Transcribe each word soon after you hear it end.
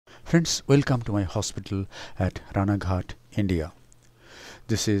Friends, welcome to my hospital at Ranaghat, India.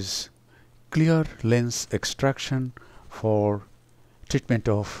 This is clear lens extraction for treatment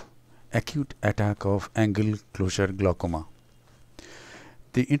of acute attack of angle closure glaucoma.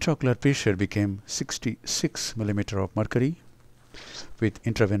 The intraocular pressure became 66 mm of mercury. With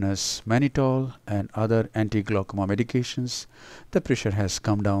intravenous mannitol and other anti-glaucoma medications, the pressure has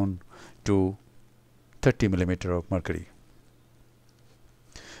come down to 30 mm of mercury.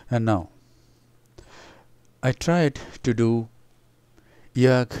 And now, I tried to do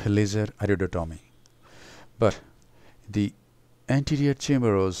IOL laser iridotomy, but the anterior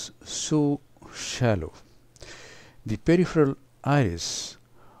chamber was so shallow. The peripheral iris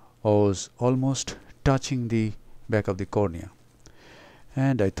was almost touching the back of the cornea,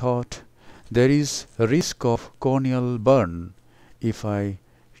 and I thought there is a risk of corneal burn if I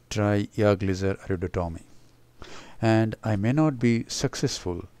try IOL laser iridotomy, and I may not be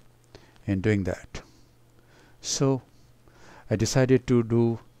successful in doing that. So I decided to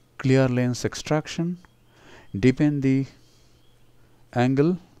do clear lens extraction, deepen the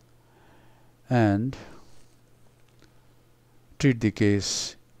angle, and treat the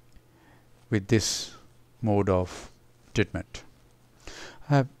case with this mode of treatment.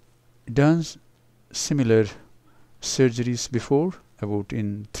 I have done similar surgeries before, about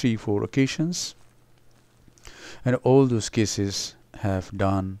in 3-4 occasions, and all those cases have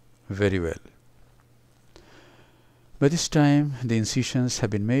done very well. By this time the incisions have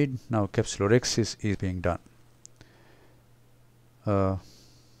been made. Now capsulorhexis is being done.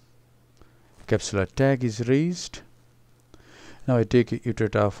 Capsular tag is raised. Now I take a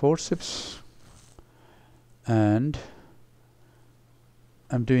utrata forceps and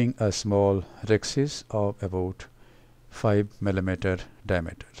I'm doing a small rhexis of about 5 mm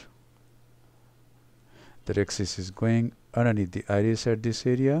diameter. The rhexis is going underneath the iris at this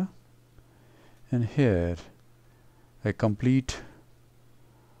area, and here I complete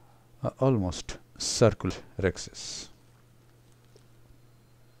almost circular rhexis.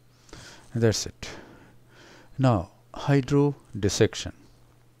 And that's it. Now hydrodissection.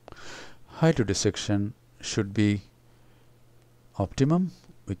 Hydrodissection should be optimum.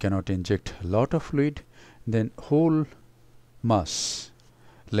 We cannot inject a lot of fluid, then whole mass,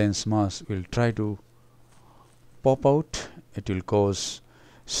 lens mass, will try to pop out. It will cause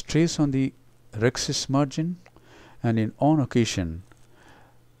stress on the rhexis margin, and in on occasion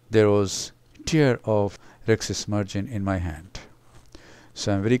there was tear of rhexis margin in my hand.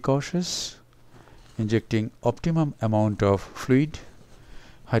 So I am very cautious, injecting optimum amount of fluid.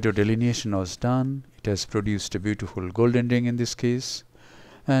 Hydrodelineation was done. It has produced a beautiful golden ring in this case,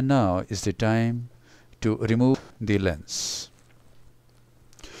 and now is the time to remove the lens.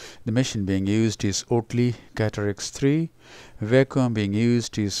 The machine being used is Oakley Cataract 3. Vacuum being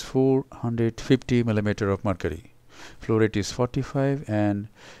used is 450 mm of mercury. Flow rate is 45 and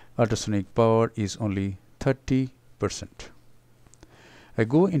ultrasonic power is only 30%. I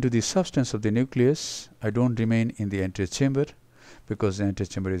go into the substance of the nucleus. I don't remain in the anterior chamber because the anterior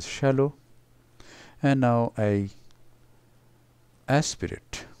chamber is shallow. And now I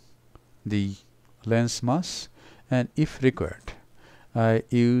aspirate the lens mass, and if required I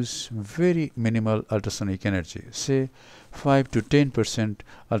use very minimal ultrasonic energy. Say 5 to 10%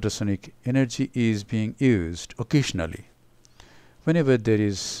 ultrasonic energy is being used occasionally whenever there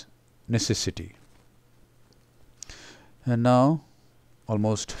is necessity. And now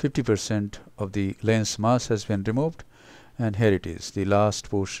almost 50% of the lens mass has been removed, and here it is, the last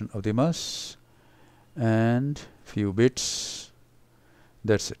portion of the mass and few bits.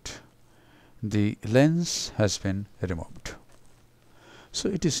 That's it. The lens has been removed. So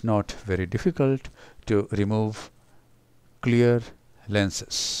it is not very difficult to remove clear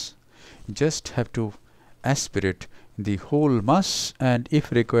lenses. You just have to aspirate the whole mass, and if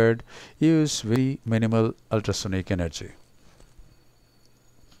required use very minimal ultrasonic energy.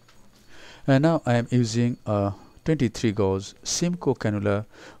 And now I am using a 23 gauge Simcoe cannula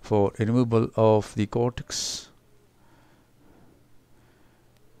for removal of the cortex.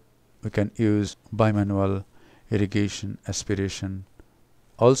 We can use bimanual irrigation aspiration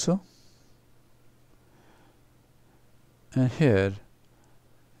also. And here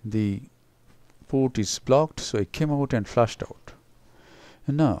the port is blocked, so I came out and flushed out.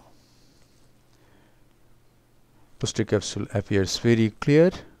 And now posterior capsule appears very clear.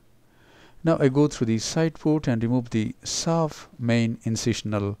 Now I go through the side port and remove the sub main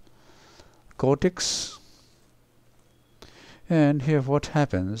incisional cortex. And here what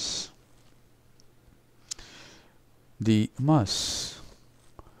happens, the mass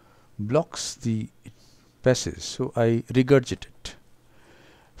blocks the passage, so I regurgitate.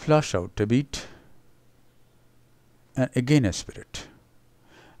 flush out a bit and again aspirate,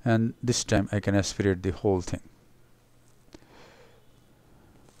 and this time I can aspirate the whole thing.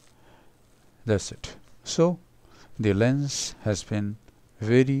 That's it. So the lens has been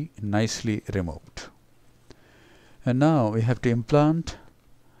very nicely removed, and now we have to implant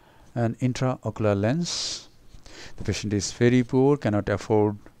an intraocular lens. The patient is very poor, cannot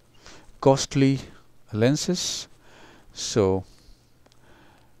afford costly lenses, so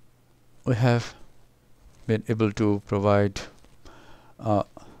we have been able to provide a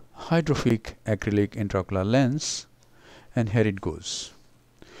hydrophilic acrylic intraocular lens, and here it goes.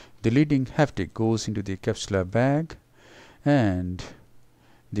 The leading haptic goes into the capsular bag, and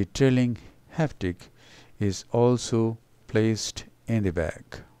the trailing haptic is also placed in the bag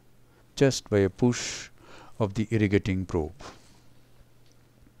just by a push of the irrigating probe.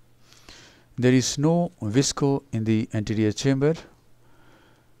 There is no visco in the anterior chamber.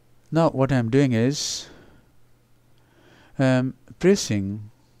 Now what I am doing is I am pressing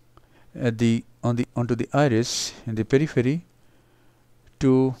onto the iris in the periphery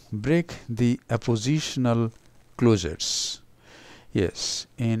to break the appositional closures. Yes,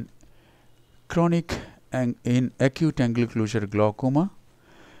 in chronic and in acute angle closure glaucoma,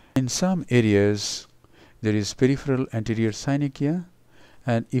 in some areas there is peripheral anterior synechia,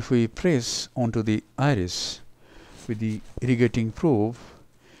 and if we press onto the iris with the irrigating probe,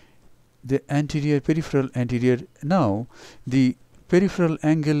 the peripheral anterior, now the peripheral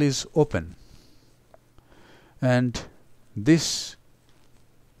angle is open, and this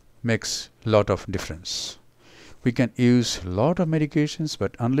makes lot of difference. We can use lot of medications,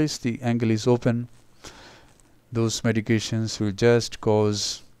 but unless the angle is open, those medications will just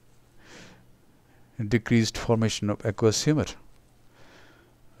cause decreased formation of aqueous humor.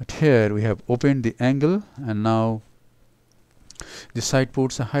 But here we have opened the angle, and now the side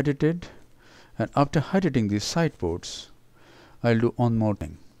ports are hydrated, and after hydrating these side ports, I'll do one more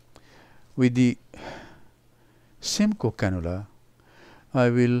thing. With the Simcoe cannula, I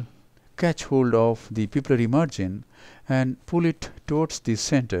will catch hold of the pupillary margin and pull it towards the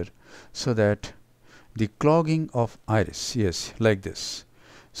center, so that the clogging of iris, yes, like this,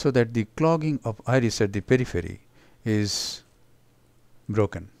 so that the clogging of iris at the periphery is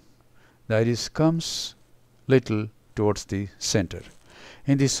broken. The iris comes little towards the center.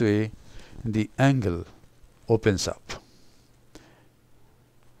 In this way, the angle opens up.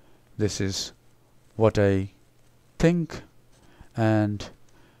 This is what I think, and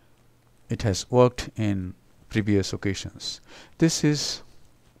it has worked in previous occasions. This is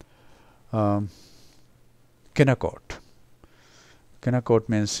Kenacort. Kenacort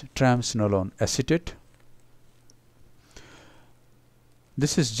means triamcinolone acetate.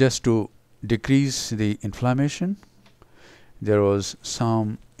 This is just to decrease the inflammation. There was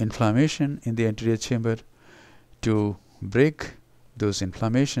some inflammation in the anterior chamber. To break those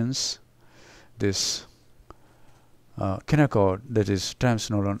inflammations, this Kenacort, that is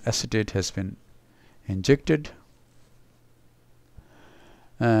triamcinolone acetate, has been injected,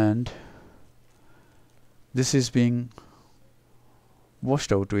 and this is being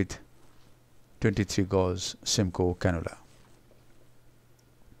washed out with 23 gauge Simcoe cannula.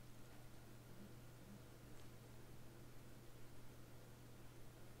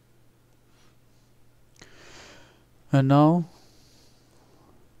 And now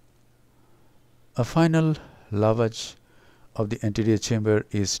a final lavage of the anterior chamber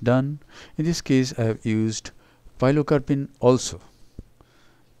is done. In this case, I have used pilocarpine also,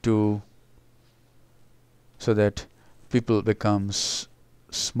 so that pupil becomes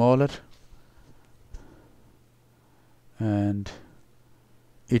smaller, and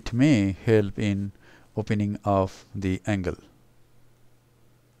it may help in opening of the angle.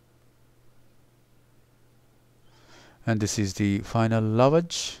 And this is the final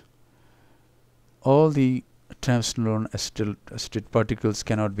lavage. All the triamcinolone acetate particles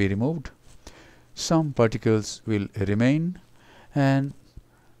cannot be removed. Some particles will remain, and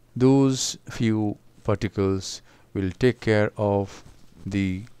those few particles will take care of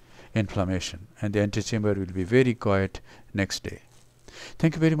the inflammation, and the antechamber will be very quiet next day.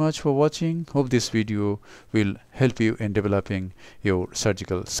 Thank you very much for watching. Hope this video will help you in developing your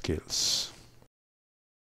surgical skills.